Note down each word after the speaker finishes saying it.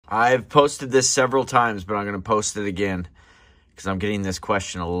I've posted this several times, but I'm going to post it again because I'm getting this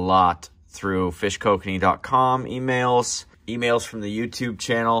question a lot through fishkokanee.com, emails from the YouTube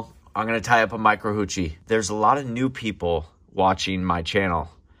channel. I'm going to tie up a micro hoochie. There's a lot of new people watching my channel,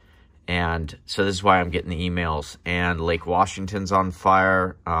 and so this is why I'm getting the emails. And Lake Washington's on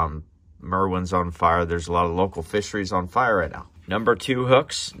fire. Merwin's on fire. There's a lot of local fisheries on fire right now. Number 2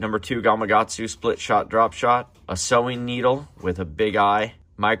 hooks. Number 2 Gamakatsu split shot, drop shot. A sewing needle with a big eye,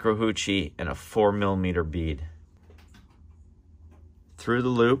 micro hoochie, and a 4mm bead. Through the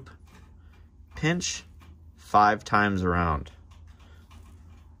loop. Pinch 5 times around.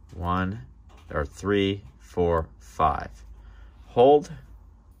 1, or 3, 4, 5. Hold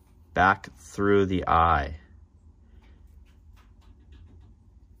back through the eye.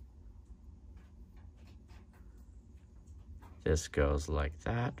 This goes like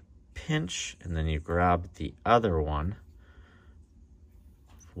that. Pinch, and then you grab the other one.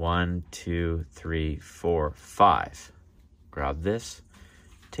 1, 2, 3, 4, 5. Grab this.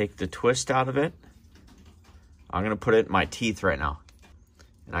 Take the twist out of it. I'm gonna put it in my teeth right now,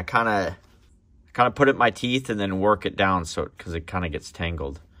 and I kind of put it in my teeth and then work it down because it kind of gets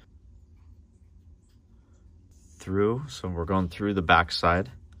tangled through. So we're going through the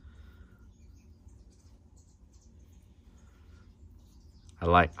backside.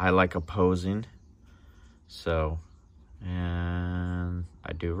 I like opposing, so, and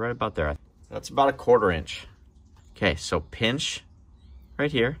I do right about there. That's about 1/4 inch. Okay, so pinch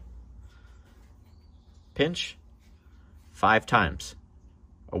right here. Pinch 5 times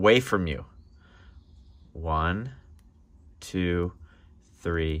away from you. 1, 2,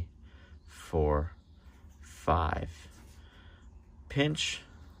 3, 4, 5. Pinch.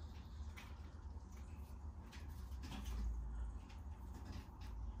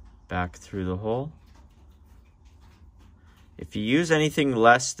 Back through the hole. If you use anything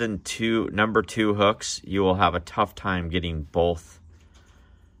less than number 2 hooks, you will have a tough time getting both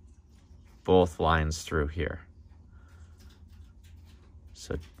lines through here.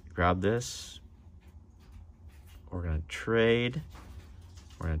 So grab this. We're going to trade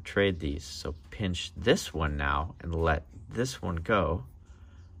these. So pinch this one now and let this one go.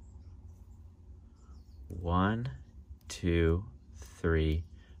 1, 2, 3,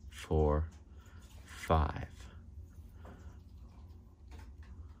 4, 5.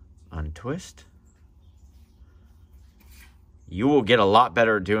 Untwist. You will get a lot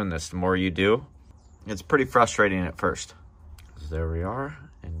better at doing this the more you do. It's pretty frustrating at first. So there we are.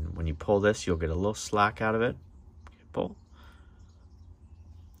 And when you pull this, you'll get a little slack out of it. Pull.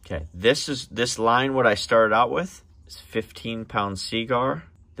 Okay, this line, what I started out with, is 15-pound Seagar.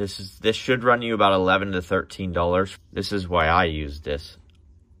 This should run you about $11 to $13. This is why I use this.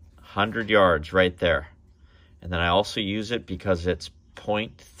 100 yards right there. And then I also use it because it's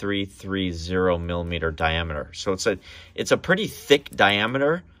 0.330mm diameter. So it's a pretty thick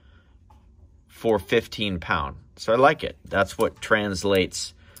diameter for 15-pound. So I like it. That's what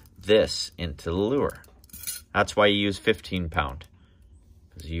translates this into the lure. That's why you use 15-pound.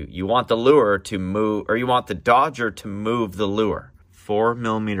 Because you want the lure to move, or you want the dodger to move the lure.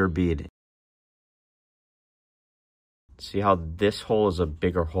 4mm bead. See how this hole is a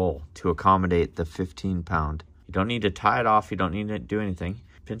bigger hole to accommodate the 15-pound. You don't need to tie it off. You don't need to do anything.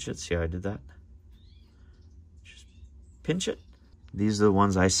 Pinch it. See how I did that? Just pinch it. These are the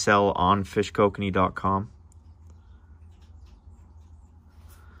ones I sell on fishkokanee.com.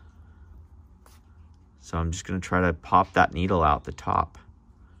 So I'm just going to try to pop that needle out the top.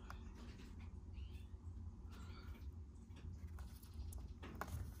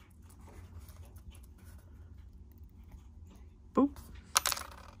 Boop.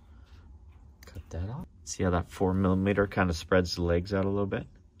 Cut that off. See how that 4mm kind of spreads the legs out a little bit?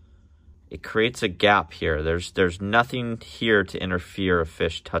 It creates a gap here. There's nothing here to interfere a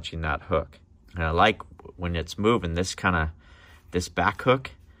fish touching that hook. And I like when it's moving, this back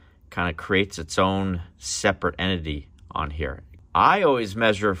hook kind of creates its own separate entity on here. I always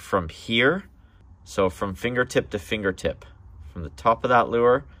measure from here, so from fingertip to fingertip. From the top of that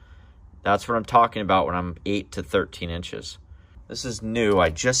lure, that's what I'm talking about when I'm 8 to 13 inches. This is new. I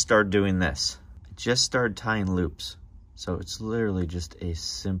just started doing this. I just started tying loops. So it's literally just a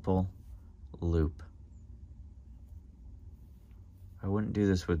simple loop. I wouldn't do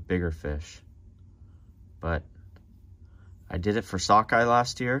this with bigger fish, but I did it for sockeye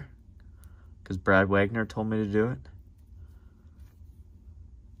last year because Brad Wagner told me to do it.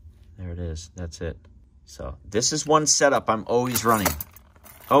 There it is. That's it. So this is one setup I'm always running.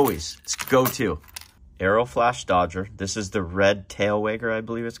 Always. It's go-to. Arrow Flash Dodger. This is the red tail wagger, I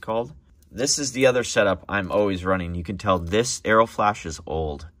believe it's called. This is the other setup I'm always running. You can tell this Arrow Flash is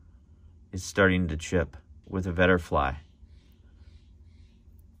old. is starting to chip with a vetter fly.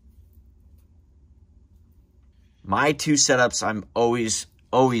 My two setups, I'm always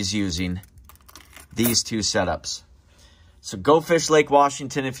using these two setups. So go fish Lake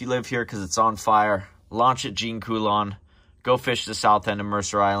Washington if you live here because it's on fire. Launch at Jean Coulon. Go fish the south end of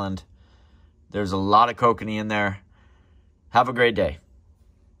Mercer Island. There's a lot of kokanee in there. Have a great day.